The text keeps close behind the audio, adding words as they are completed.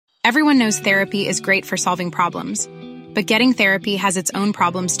Everyone knows therapy is great for solving problems, but getting therapy has its own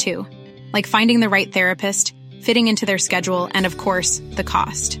problems too, like finding the right therapist, fitting into their schedule, and of course, the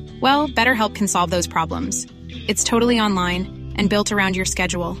cost. Well, BetterHelp can solve those problems. It's totally online and built around your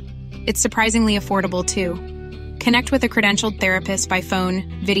schedule. It's surprisingly affordable too. Connect with a credentialed therapist by phone,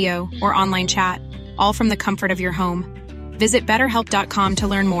 video, or online chat, all from the comfort of your home. Visit BetterHelp.com to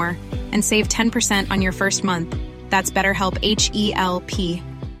learn more and save 10% on your first month. That's BetterHelp, H-E-L-P.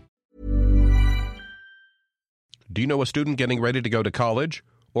 Do you know a student getting ready to go to college?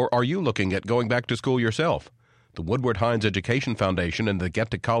 Or are you looking at going back to school yourself? The Woodward Hines Education Foundation and the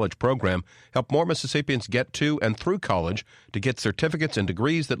Get to College program help more Mississippians get to and through college to get certificates and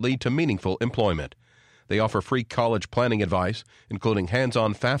degrees that lead to meaningful employment. They offer free college planning advice, including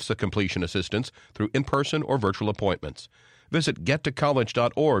hands-on FAFSA completion assistance through in-person or virtual appointments. Visit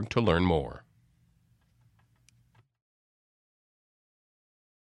gettocollege.org to learn more.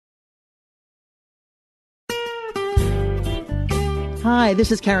 Hi,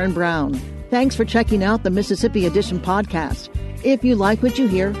 this is Karen Brown. Thanks for checking out the Mississippi Edition podcast. If you like what you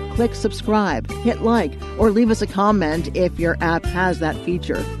hear, click subscribe, hit like, or leave us a comment if your app has that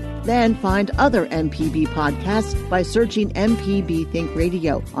feature. Then find other MPB podcasts by searching MPB Think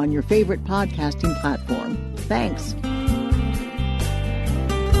Radio on your favorite podcasting platform. Thanks.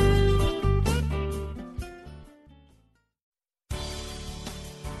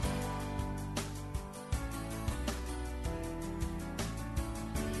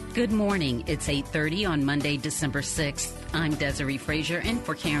 Good morning. It's 8:30 on Monday, December 6th. I'm Desiree Frazier in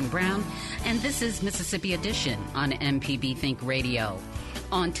for Karen Brown, and this is Mississippi Edition on MPB Think Radio.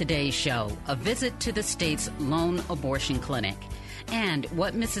 On today's show, a visit to the state's lone abortion clinic and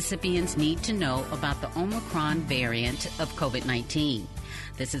what Mississippians need to know about the Omicron variant of COVID-19.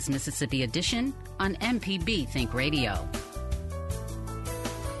 This is Mississippi Edition on MPB Think Radio.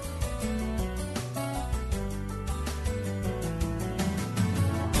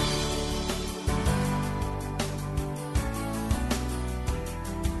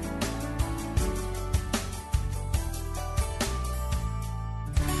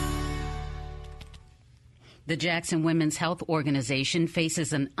 The Jackson Women's Health Organization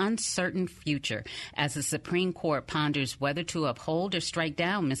faces an uncertain future as the Supreme Court ponders whether to uphold or strike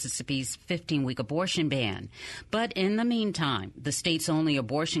down Mississippi's 15-week abortion ban. But in the meantime, the state's only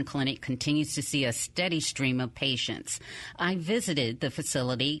abortion clinic continues to see a steady stream of patients. I visited the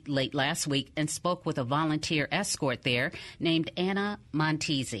facility late last week and spoke with a volunteer escort there named Anna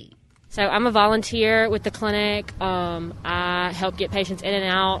Montesi. So I'm a volunteer with the clinic. I help get patients in and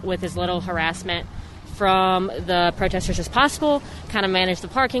out with as little harassment from the protesters as possible, kind of manage the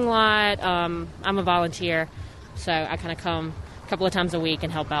parking lot. I'm a volunteer, so I kind of come a couple of times a week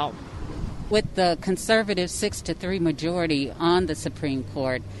and help out. With the conservative 6-3 majority on the Supreme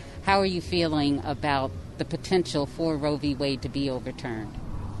Court, how are you feeling about the potential for Roe v. Wade to be overturned?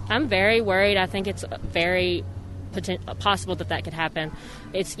 I'm very worried. I think it's very possible that could happen.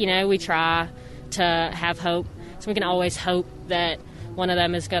 It's, we try to have hope, so we can always hope that one of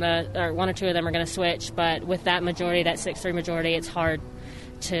them is going to, or one or two of them are going to switch. But with that majority, that 6-3 majority, it's hard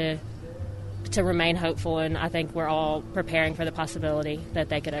to remain hopeful. And I think we're all preparing for the possibility that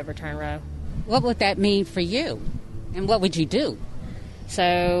they could overturn Roe. What would that mean for you? And what would you do?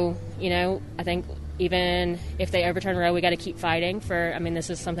 So, I think even if they overturn Roe, we got to keep fighting for, this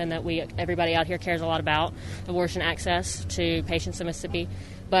is something that everybody out here cares a lot about, abortion access to patients in Mississippi.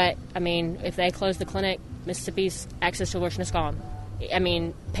 But, if they close the clinic, Mississippi's access to abortion is gone.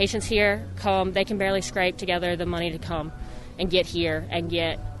 Patients here they can barely scrape together the money to come and get here and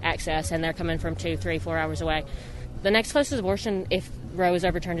get access, and they're coming from 2, 3, 4 hours away. The next closest abortion, if Roe is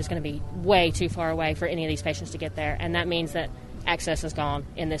overturned, is going to be way too far away for any of these patients to get there, and that means that access is gone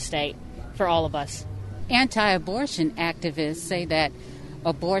in this state for all of us. Anti-abortion activists say that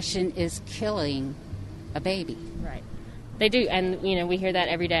abortion is killing a baby. Right. They do, and, we hear that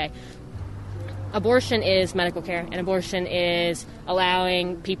every day. Abortion is medical care, and abortion is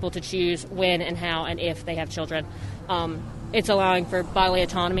allowing people to choose when and how and if they have children. It's allowing for bodily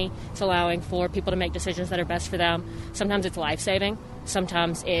autonomy. It's allowing for people to make decisions that are best for them. Sometimes it's life-saving.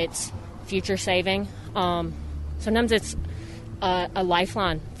 Sometimes it's future-saving. Sometimes it's a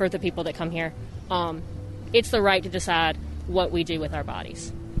lifeline for the people that come here. It's the right to decide what we do with our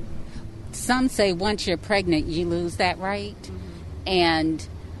bodies. Some say once you're pregnant, you lose that right, and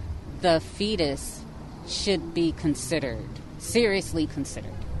the fetus should be seriously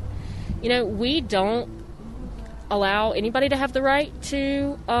considered. We don't allow anybody to have the right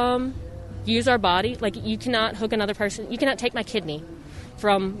to use our body. Like, you cannot hook another person. You cannot take my kidney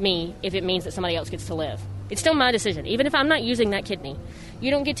from me if it means that somebody else gets to live. It's still my decision. Even if I'm not using that kidney, you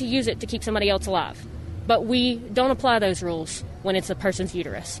don't get to use it to keep somebody else alive. But we don't apply those rules when it's a person's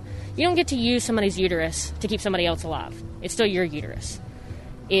uterus. You don't get to use somebody's uterus to keep somebody else alive. It's still your uterus.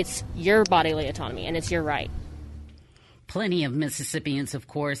 It's your bodily autonomy, and it's your right. Plenty of Mississippians, of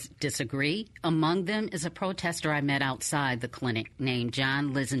course, disagree. Among them is a protester I met outside the clinic named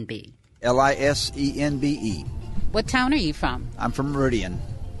John Lisenby. Lisenbe. What town are you from? I'm from Meridian.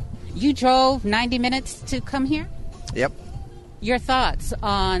 You drove 90 minutes to come here? Yep. Your thoughts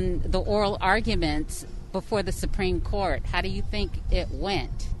on the oral arguments before the Supreme Court? How do you think it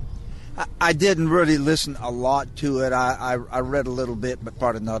went? I didn't really listen a lot to it. I read a little bit, but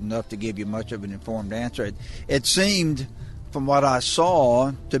probably not enough to give you much of an informed answer. It seemed, from what I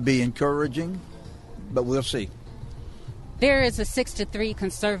saw, to be encouraging, but we'll see. There is a 6-3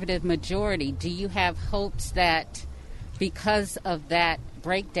 conservative majority. Do you have hopes that because of that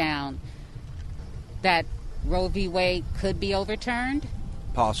breakdown that Roe v. Wade could be overturned?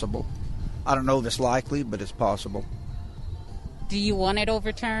 Possible. I don't know if it's likely, but it's possible. Do you want it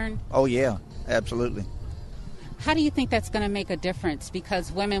overturned? Oh, yeah, absolutely. How do you think that's going to make a difference?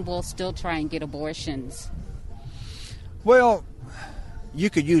 Because women will still try and get abortions. Well, you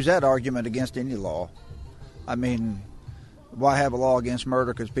could use that argument against any law. I mean, why have a law against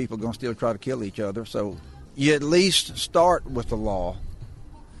murder? Because people are going to still try to kill each other. So you at least start with the law,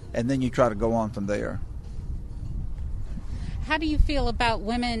 and then you try to go on from there. How do you feel about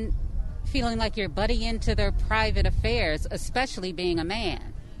women feeling like you're butting into their private affairs, especially being a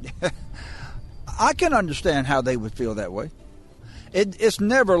man? I can understand how they would feel that way. It's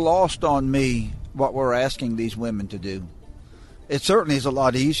never lost on me what we're asking these women to do. It certainly is a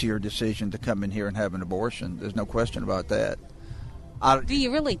lot easier decision to come in here and have an abortion. There's no question about that. Do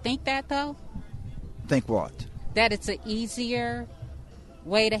you really think that, though? Think what? That it's an easier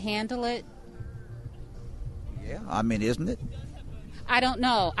way to handle it? Yeah, I mean, isn't it? I don't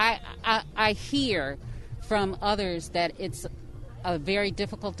know. I hear from others that it's a very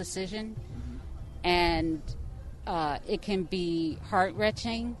difficult decision, and it can be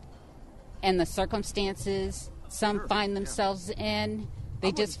heart-wrenching, and the circumstances some find themselves in,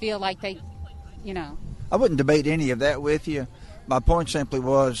 they just feel like they, I wouldn't debate any of that with you. My point simply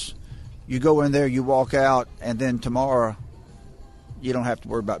was, you go in there, you walk out, and then tomorrow you don't have to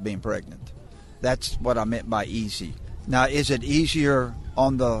worry about being pregnant. That's what I meant by easy. Now, is it easier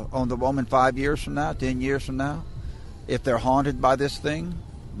on the woman 5 years from now, 10 years from now, if they're haunted by this thing?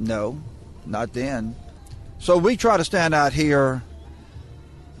 No, not then. So we try to stand out here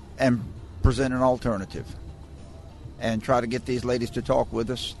and present an alternative and try to get these ladies to talk with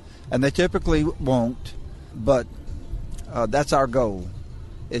us. And they typically won't, but that's our goal.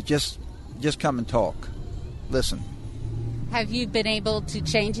 It's just come and talk. Listen. Have you been able to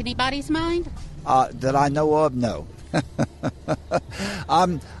change anybody's mind? That I know of, no.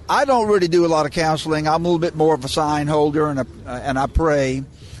 I don't really do a lot of counseling. I'm a little bit more of a sign holder, and I pray.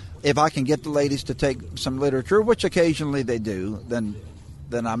 If I can get the ladies to take some literature, which occasionally they do, then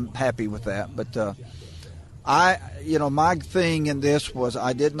I'm happy with that. But my thing in this was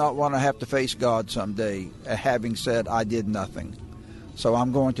I did not want to have to face God someday, having said I did nothing. So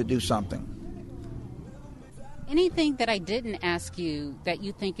I'm going to do something. Anything that I didn't ask you that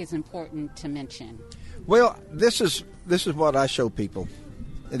you think is important to mention? Well, this is what I show people.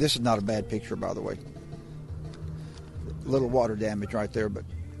 This is not a bad picture, by the way. A little water damage right there, but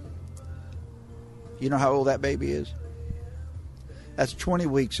you know how old that baby is? That's 20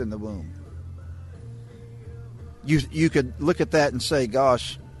 weeks in the womb. You could look at that and say,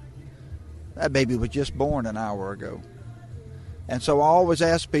 gosh, that baby was just born an hour ago. And so I always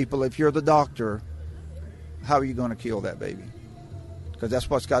ask people, if you're the doctor, how are you going to kill that baby? Because that's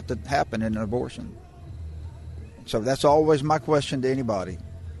what's got to happen in an abortion. So that's always my question to anybody.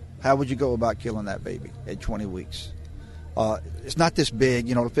 How would you go about killing that baby at 20 weeks? It's not this big,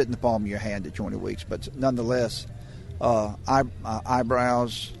 to fit in the palm of your hand at 20 weeks, but nonetheless,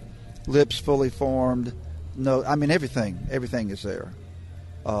 eyebrows, lips fully formed, everything is there.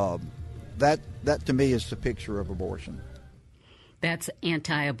 That to me is the picture of abortion. That's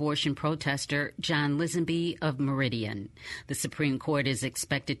anti-abortion protester John Lisenby of Meridian. The Supreme Court is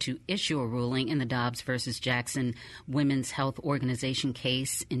expected to issue a ruling in the Dobbs v. Jackson Women's Health Organization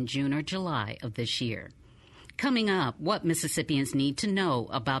case in June or July of this year. Coming up, what Mississippians need to know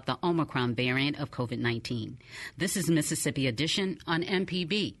about the Omicron variant of COVID-19. This is Mississippi Edition on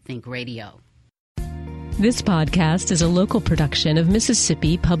MPB Think Radio. This podcast is a local production of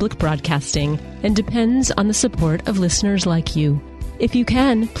Mississippi Public Broadcasting and depends on the support of listeners like you. If you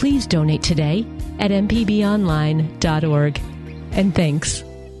can, please donate today at mpbonline.org. And thanks.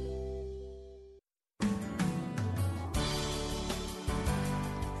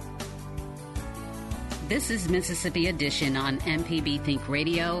 This is Mississippi Edition on MPB Think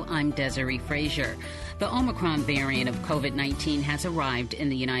Radio. I'm Desiree Frazier. The Omicron variant of COVID-19 has arrived in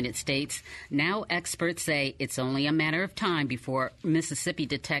the United States. Now experts say it's only a matter of time before Mississippi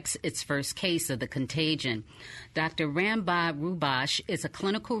detects its first case of the contagion. Dr. Rambha Rubash is a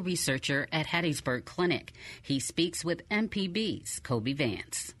clinical researcher at Hattiesburg Clinic. He speaks with MPB's Kobe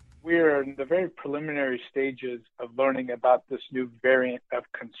Vance. We're in the very preliminary stages of learning about this new variant of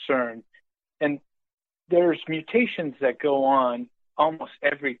concern. And there's mutations that go on almost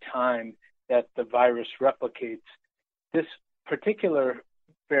every time that the virus replicates. This particular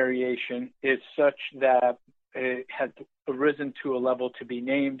variation is such that it has arisen to a level to be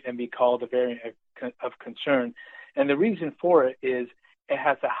named and be called a variant of concern. And the reason for it is it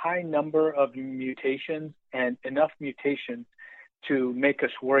has a high number of mutations and enough mutations to make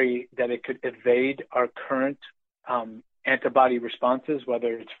us worry that it could evade our current antibody responses,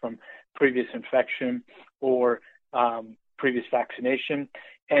 whether it's from previous infection or previous vaccination.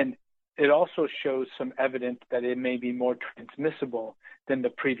 And it also shows some evidence that it may be more transmissible than the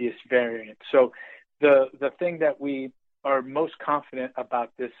previous variant. So the thing that we are most confident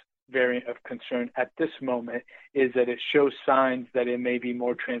about this variant of concern at this moment is that it shows signs that it may be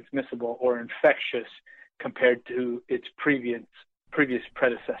more transmissible or infectious compared to its previous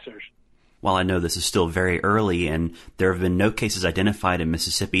predecessors. While I know this is still very early and there have been no cases identified in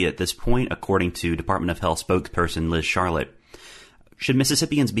Mississippi at this point, according to Department of Health spokesperson Liz Charlotte, should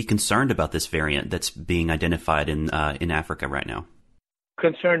Mississippians be concerned about this variant that's being identified in Africa right now?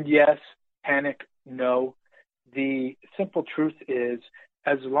 Concerned, yes. Panic, no. The simple truth is,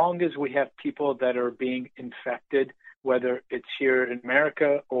 as long as we have people that are being infected, whether it's here in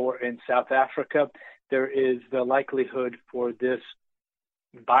America or in South Africa, there is the likelihood for this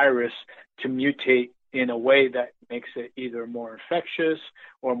virus to mutate in a way that makes it either more infectious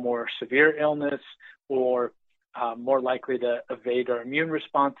or more severe illness or more likely to evade our immune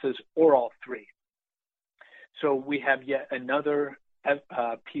responses, or all three. So we have yet another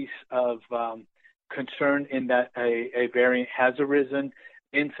piece of concern in that a variant has arisen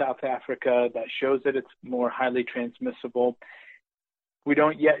in South Africa that shows that it's more highly transmissible. We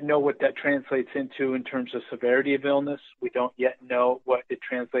don't yet know what that translates into in terms of severity of illness. We don't yet know what it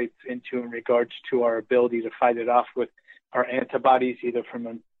translates into in regards to our ability to fight it off with our antibodies, either from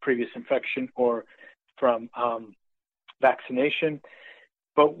a previous infection or from vaccination.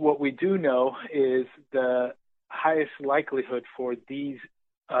 But what we do know is the highest likelihood for these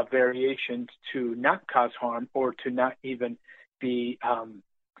variations to not cause harm or to not even be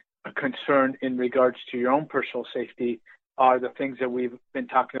a concern in regards to your own personal safety are the things that we've been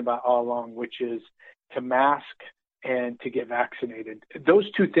talking about all along, which is to mask and to get vaccinated.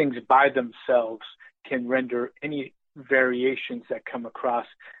 Those two things by themselves can render any variations that come across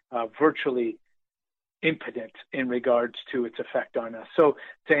virtually impotent in regards to its effect on us. So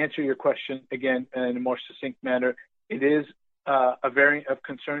to answer your question, again, in a more succinct manner, it is a variant of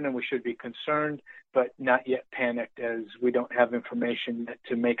concern, and we should be concerned, but not yet panicked, as we don't have information yet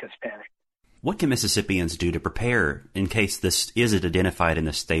to make us panic. What can Mississippians do to prepare in case this is identified in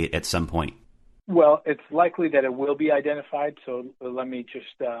the state at some point? Well, it's likely that it will be identified, so let me just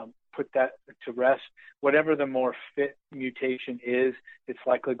put that to rest. Whatever the more fit mutation is, it's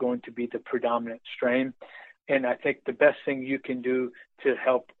likely going to be the predominant strain. And I think the best thing you can do to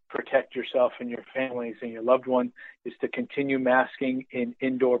help protect yourself and your families and your loved one is to continue masking in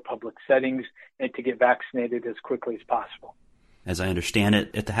indoor public settings and to get vaccinated as quickly as possible. As I understand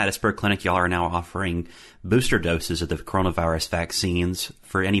it, at the Hattiesburg Clinic, y'all are now offering booster doses of the coronavirus vaccines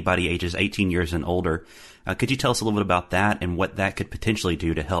for anybody ages 18 years and older. Could you tell us a little bit about that and what that could potentially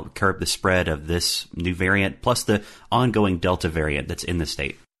do to help curb the spread of this new variant, plus the ongoing Delta variant that's in the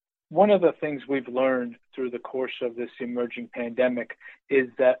state? One of the things we've learned through the course of this emerging pandemic is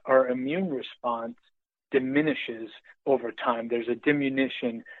that our immune response diminishes over time. There's a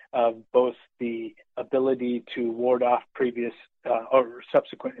diminution of both the ability to ward off previous or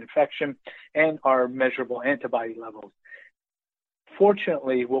subsequent infection and our measurable antibody levels.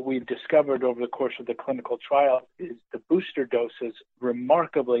 Fortunately, what we've discovered over the course of the clinical trial is the booster doses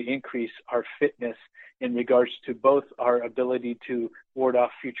remarkably increase our fitness in regards to both our ability to ward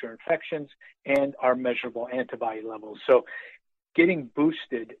off future infections and our measurable antibody levels. So getting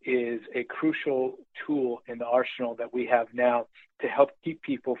boosted is a crucial tool in the arsenal that we have now to help keep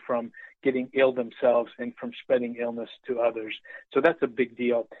people from getting ill themselves and from spreading illness to others. So that's a big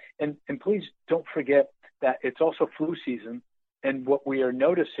deal. And please don't forget that it's also flu season. And what we are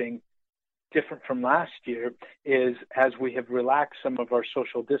noticing different from last year is as we have relaxed some of our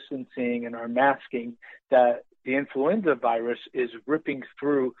social distancing and our masking, that the influenza virus is ripping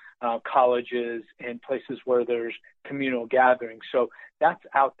through colleges and places where there's communal gatherings. So that's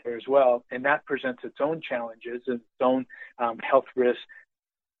out there as well, and that presents its own challenges and its own health risks,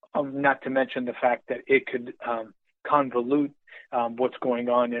 not to mention the fact that it could convolute what's going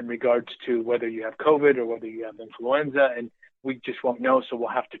on in regards to whether you have COVID or whether you have influenza, and we just won't know, so we'll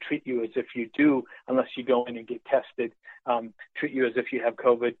have to treat you as if you do, unless you go in and get tested, treat you as if you have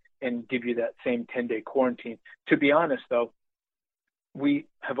COVID and give you that same 10-day quarantine. To be honest, though, we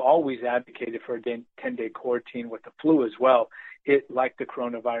have always advocated for a 10-day quarantine with the flu as well. It, like the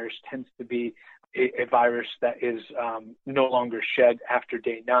coronavirus, tends to be a virus that is no longer shed after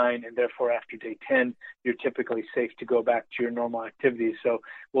day 9, and therefore after day 10, you're typically safe to go back to your normal activities. So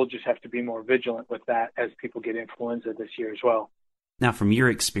we'll just have to be more vigilant with that as people get influenza this year as well. Now, from your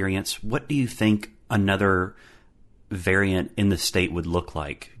experience, what do you think another variant in the state would look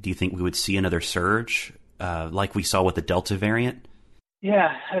like? Do you think we would see another surge like we saw with the Delta variant?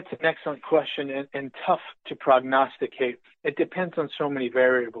 Yeah, that's an excellent question and tough to prognosticate. It depends on so many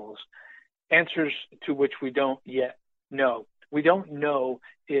variables, answers to which we don't yet know. We don't know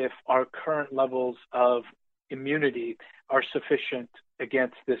if our current levels of immunity are sufficient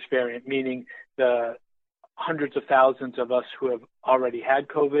against this variant, meaning the hundreds of thousands of us who have already had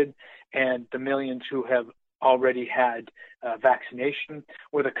COVID and the millions who have already had vaccination,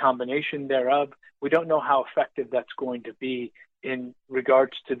 or the combination thereof. We don't know how effective that's going to be in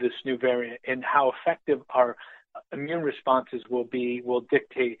regards to this new variant, and how effective our immune responses will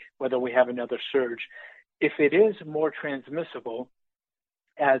dictate whether we have another surge. If it is more transmissible,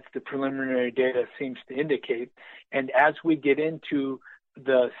 as the preliminary data seems to indicate, and as we get into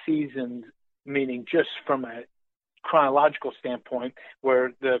the seasons, meaning just from a chronological standpoint,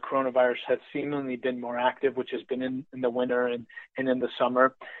 where the coronavirus has seemingly been more active, which has been in the winter and in the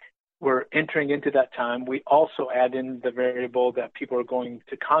summer, we're entering into that time. We also add in the variable that people are going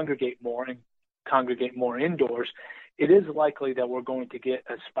to congregate more indoors. It is likely that we're going to get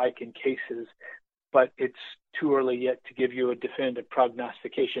a spike in cases, but it's too early yet to give you a definitive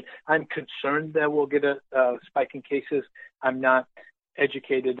prognostication. I'm concerned that we'll get a spike in cases. I'm not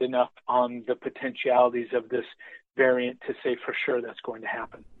educated enough on the potentialities of this variant to say for sure that's going to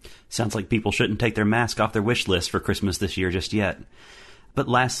happen. Sounds like people shouldn't take their mask off their wish list for Christmas this year just yet. But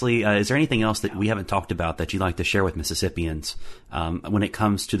lastly, is there anything else that we haven't talked about that you'd like to share with Mississippians when it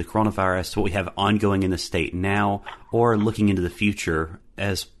comes to the coronavirus, what we have ongoing in the state now, or looking into the future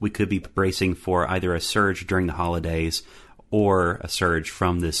as we could be bracing for either a surge during the holidays or a surge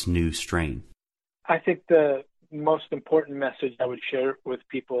from this new strain? I think the most important message I would share with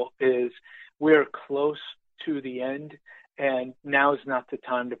people is we're close to the end, and now is not the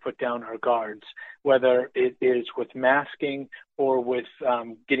time to put down our guards, whether it is with masking or with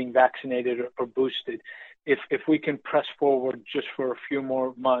getting vaccinated or boosted. If we can press forward just for a few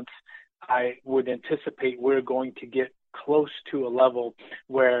more months, I would anticipate we're going to get close to a level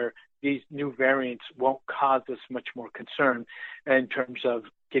where these new variants won't cause us much more concern in terms of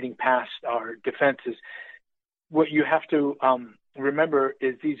getting past our defenses. What you have to remember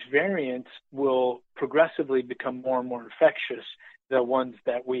is these variants will progressively become more and more infectious, the ones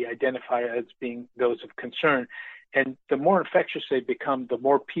that we identify as being those of concern. And the more infectious they become, the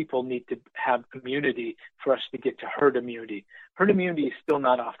more people need to have immunity for us to get to herd immunity. Herd immunity is still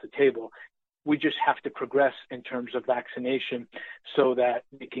not off the table. We just have to progress in terms of vaccination so that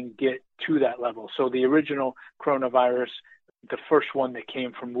we can get to that level. So the original coronavirus, the first one that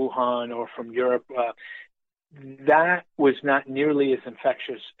came from Wuhan or from Europe, that was not nearly as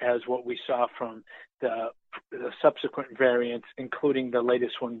infectious as what we saw from the subsequent variants, including the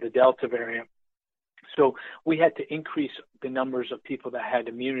latest one, the Delta variant. So we had to increase the numbers of people that had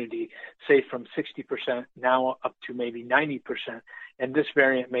immunity, say from 60% now up to maybe 90%. And this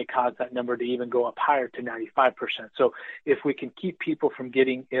variant may cause that number to even go up higher to 95%. So if we can keep people from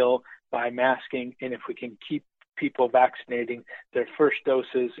getting ill by masking, and if we can keep people vaccinating their first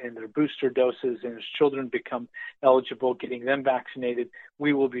doses and their booster doses, and as children become eligible, getting them vaccinated,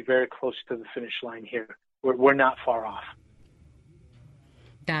 we will be very close to the finish line here. We're not far off.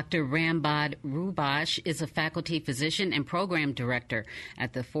 Dr. Rambod Rubash is a faculty physician and program director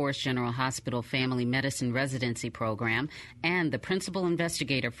at the Forest General Hospital Family Medicine Residency Program and the principal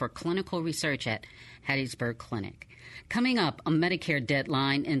investigator for clinical research at Hattiesburg Clinic. Coming up, a Medicare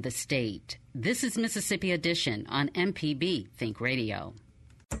deadline in the state. This is Mississippi Edition on MPB Think Radio.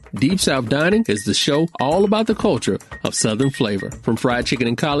 Deep South Dining is the show all about the culture of Southern flavor, from fried chicken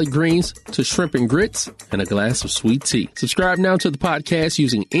and collard greens to shrimp and grits and a glass of sweet tea. Subscribe now to the podcast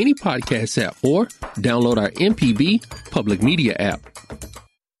using any podcast app or download our MPB public media app.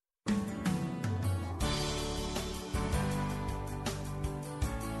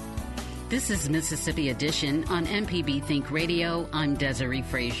 This is Mississippi Edition on MPB Think Radio. I'm Desiree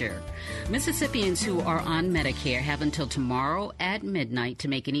Frazier. Mississippians who are on Medicare have until tomorrow at midnight to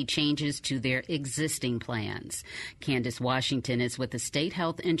make any changes to their existing plans. Candace Washington is with the State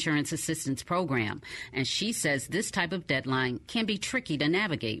Health Insurance Assistance Program, and she says this type of deadline can be tricky to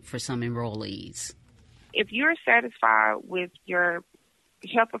navigate for some enrollees. If you're satisfied with your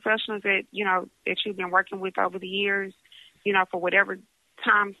health professionals that you've been working with over the years, for whatever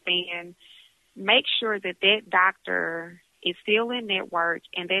time span, make sure that doctor is still in network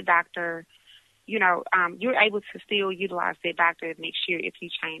and that doctor, you're able to still utilize that doctor next year if you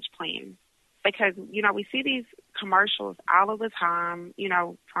change plans. Because, we see these commercials all of the time,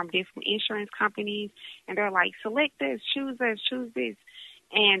 from different insurance companies, and they're like, select this, choose this.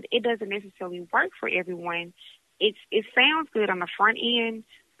 And it doesn't necessarily work for everyone. It sounds good on the front end,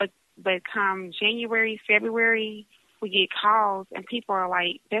 but come January, February, we get calls and people are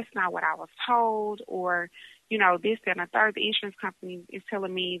like, that's not what I was told, or, this, that, and the third. The insurance company is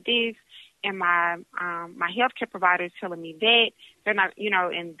telling me this, and my healthcare provider is telling me that. They're not,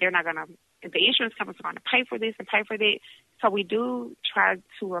 and they're not going to, the insurance companies are going to pay for this and pay for that. So we do try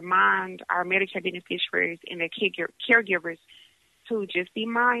to remind our Medicare beneficiaries and their caregivers to just be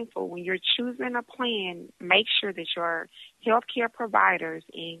mindful when you're choosing a plan. Make sure that your healthcare providers,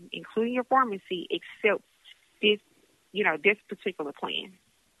 including your pharmacy, accept this particular plan.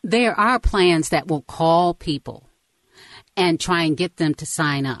 There are plans that will call people and try and get them to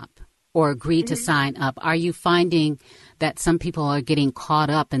sign up or agree to sign up. Are you finding that some people are getting caught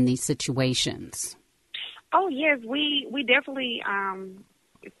up in these situations? Oh, yes. We definitely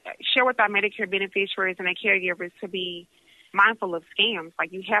share with our Medicare beneficiaries and their caregivers to be mindful of scams.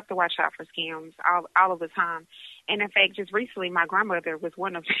 Like, you have to watch out for scams all of the time. And in fact, just recently, my grandmother was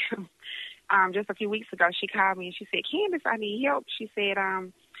one of them. Just a few weeks ago, she called me and she said, Candace, I need help. She said,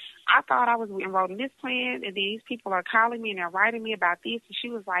 I thought I was enrolled in this plan, and these people are calling me and they're writing me about this. And she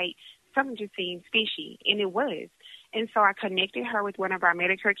was like, something just seemed fishy, and it was. And so I connected her with one of our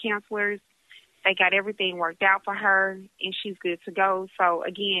Medicare counselors. They got everything worked out for her, and she's good to go. So,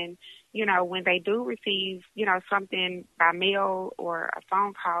 again, when they do receive, something by mail or a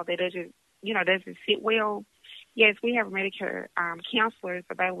phone call that doesn't sit well, yes, we have Medicare counselors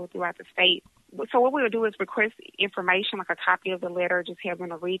available throughout the state. So what we'll do is request information, like a copy of the letter, just have them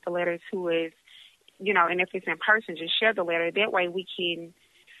to read the letter to us, and if it's in person, just share the letter. That way we can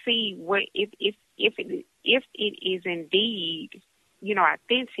see what if it is indeed,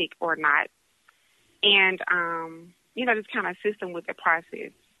 authentic or not, and, just kind of assist them with the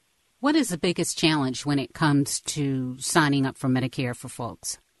process. What is the biggest challenge when it comes to signing up for Medicare for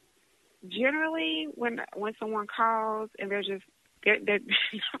folks? Generally, when someone calls and they're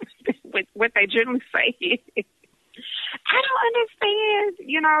what they generally say is, I don't understand.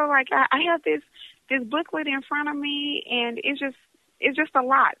 Like I have this booklet in front of me, and it's just a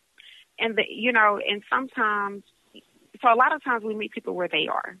lot. And and sometimes, so a lot of times we meet people where they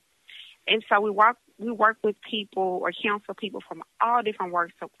are, and so we work with people or counsel people from all different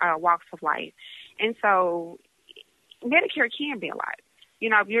walks of life, and so Medicare can be a lot.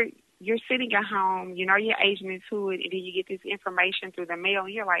 If you're sitting at home, you're aging into it, and then you get this information through the mail,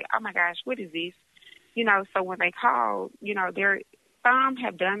 and you're like, oh my gosh, what is this? So when they call, some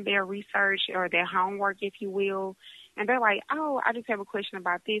have done their research or their homework, if you will, and they're like, oh, I just have a question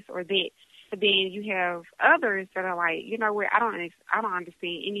about this or that. But then you have others that are like, I don't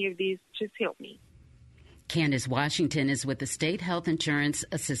understand any of this. Just help me. Candace Washington is with the State Health Insurance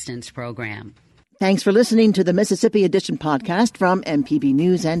Assistance Program. Thanks for listening to the Mississippi Edition podcast from MPB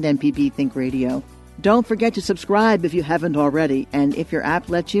News and MPB Think Radio. Don't forget to subscribe if you haven't already, and if your app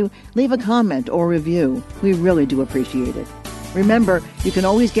lets you, leave a comment or review. We really do appreciate it. Remember, you can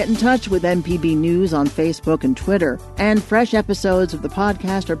always get in touch with MPB News on Facebook and Twitter, and fresh episodes of the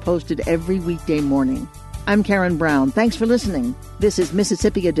podcast are posted every weekday morning. I'm Karen Brown. Thanks for listening. This is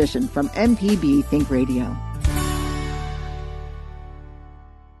Mississippi Edition from MPB Think Radio.